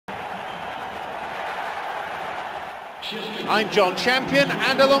I'm John Champion,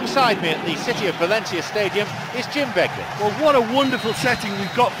 and alongside me at the City of Valencia Stadium is Jim Begley. Well, what a wonderful setting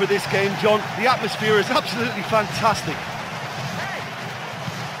we've got for this game, John. The atmosphere is absolutely fantastic.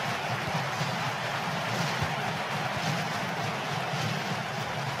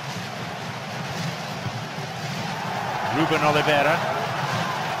 Ruben Oliveira.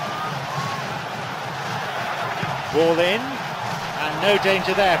 Ball in, and no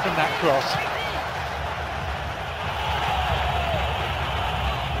danger there from that cross.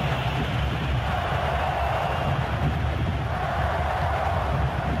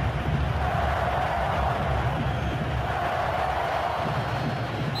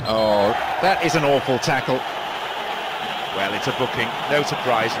 Oh, that is an awful tackle. Well, it's a booking, no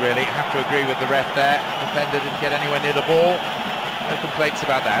surprise really. I have to agree with the ref there. The defender didn't get anywhere near the ball. No complaints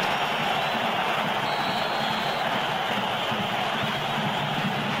about that.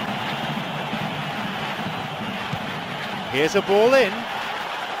 Here's a ball in.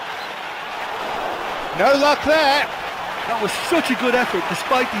 No luck there. That was such a good effort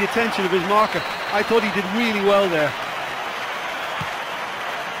despite the attention of his marker. I thought he did really well there.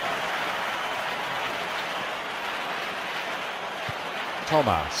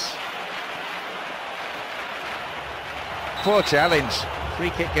 Thomas. Poor challenge. Free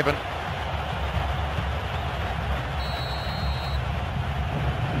kick given.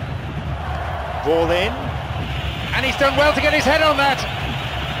 Ball in. And he's done well to get his head on that.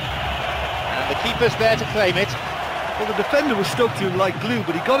 And the keeper's there to claim it. Well, the defender was stuck to him like glue,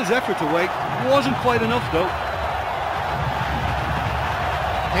 but he got his effort away. It wasn't quite enough, though.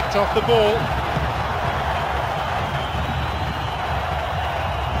 Picked off the ball.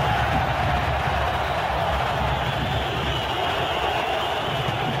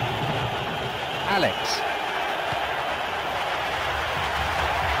 Alex.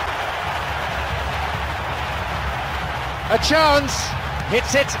 A chance,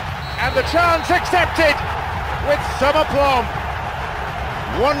 hits it, and the chance accepted with some aplomb.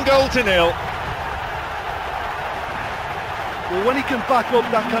 1-0. Well, when he can back up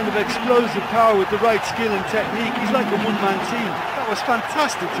that kind of explosive power with the right skill and technique, he's like a one-man team. That was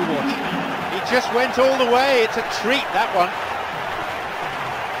fantastic to watch. He just went all the way. It's a treat, that one.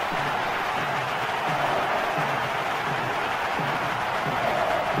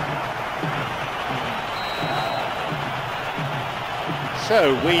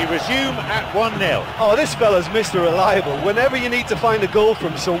 So we resume at 1-0. Oh, this fella's Mr. Reliable. Whenever you need to find a goal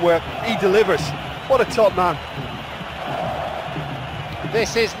from somewhere, he delivers. What a top man.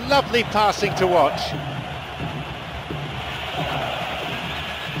 This is lovely passing to watch.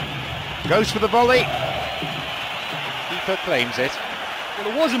 Goes for the volley. Keeper claims it. Well,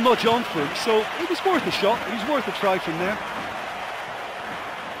 there wasn't much on for him, so it was worth a shot. It was worth a try from there.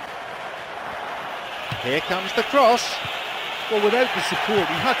 Here comes the cross. Well, without the support,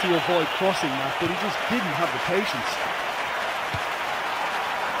 he had to avoid crossing that, but he just didn't have the patience.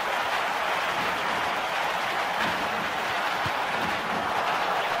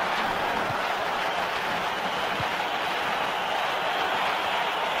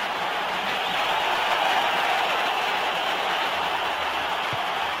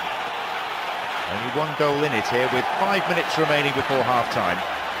 Only one goal in it here with 5 minutes remaining before half-time.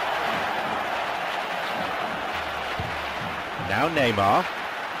 Now Neymar.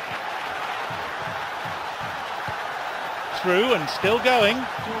 Through and still going.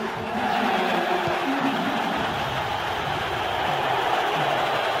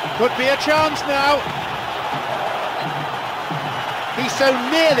 Could be a chance now. He so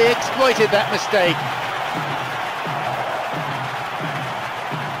nearly exploited that mistake.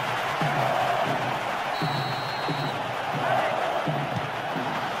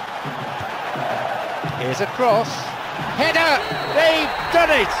 Here's a cross. Header! They've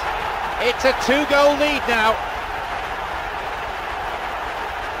done it! It's a 2-goal lead now.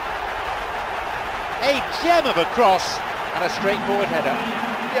 A gem of a cross and a straightforward header.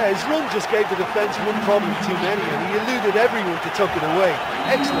 Yeah, his run just gave the defence one problem too many, and he eluded everyone to tuck it away.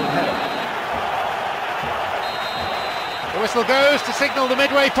 Excellent header. The whistle goes to signal the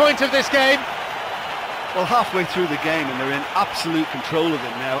midway point of this game. Well, halfway through the game and they're in absolute control of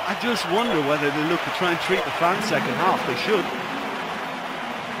it now. I just wonder whether they look to try and treat the fans second half. They should.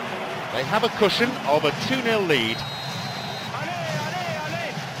 They have a cushion of a 2-0 lead.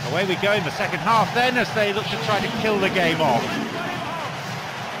 Away we go in the second half then, as they look to try to kill the game off.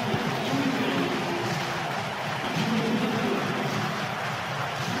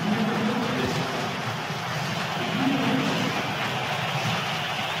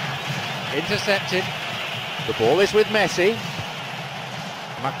 Intercepted. The ball is with Messi.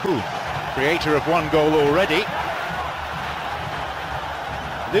 Maku, creator of one goal already.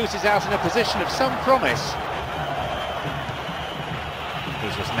 loses out in a position of some promise.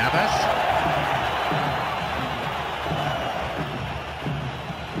 Jesus Navas.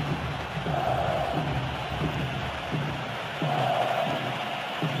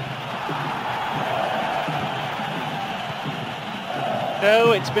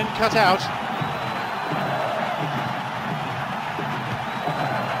 No, it's been cut out.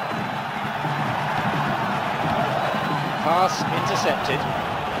 Pass intercepted.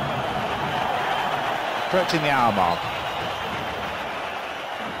 Approaching the hour mark.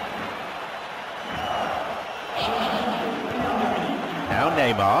 Now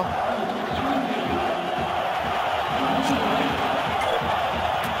Neymar.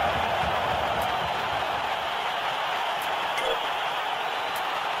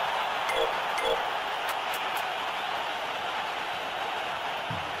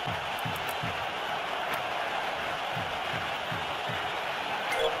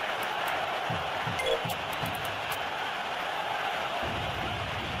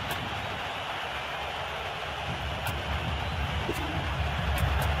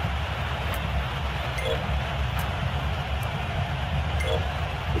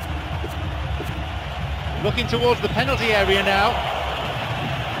 Looking towards the penalty area now.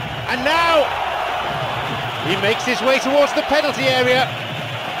 And now he makes his way towards the penalty area.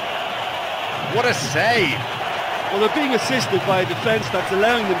 What a save! Well, they're being assisted by a defence that's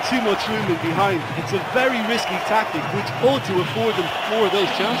allowing them too much room in behind. It's a very risky tactic which ought to afford them more of those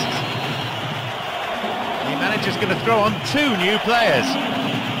chances. The manager's going to throw on 2 new players.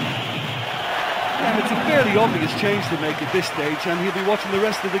 And it's a fairly obvious change to make at this stage, and he'll be watching the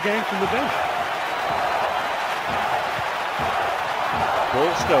rest of the game from the bench.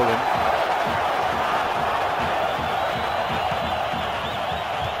 Ball stolen.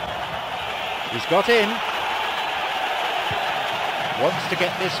 He's got in. Wants to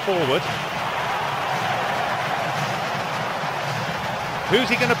get this forward. Who's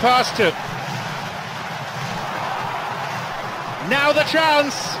he going to pass to? Now the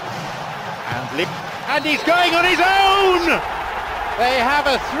chance! And he's going on his own! They have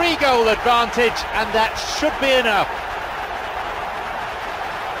a 3-goal advantage, and that should be enough.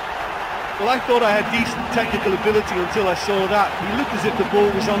 Well, I thought I had decent technical ability until I saw that. He looked as if the ball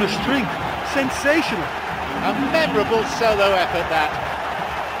was on a string. Sensational. A memorable solo effort, that.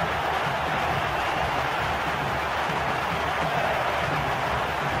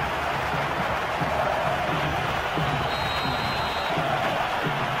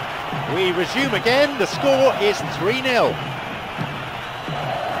 We resume again. The score is 3-0.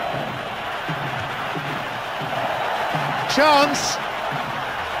 Chance.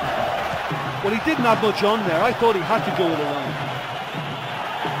 Well, he didn't have much on there. I thought he had to go it alone.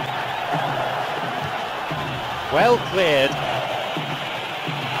 Well cleared.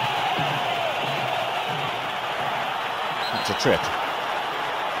 That's a trip.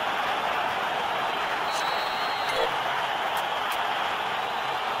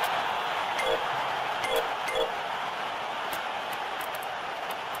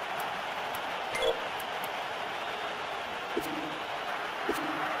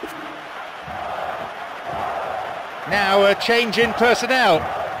 Now a change in personnel.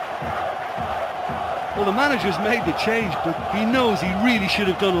 Well, the manager's made the change, but he knows he really should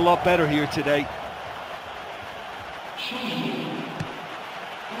have done a lot better here today.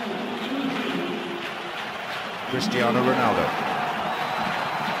 Cristiano Ronaldo.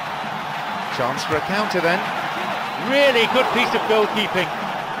 Chance for a counter then. Really good piece of goalkeeping.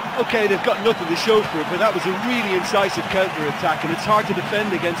 Okay, they've got nothing to show for it, but that was a really incisive counter-attack, and it's hard to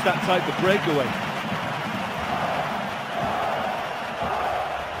defend against that type of breakaway.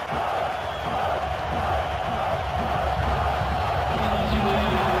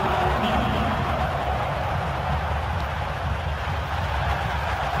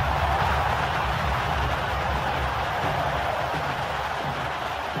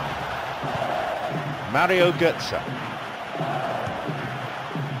 Mario Götze.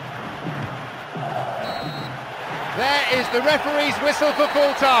 There is the referee's whistle for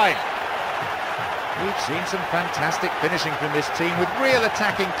full time. We've seen some fantastic finishing from this team with real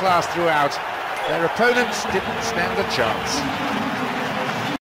attacking class throughout. Their opponents didn't stand a chance.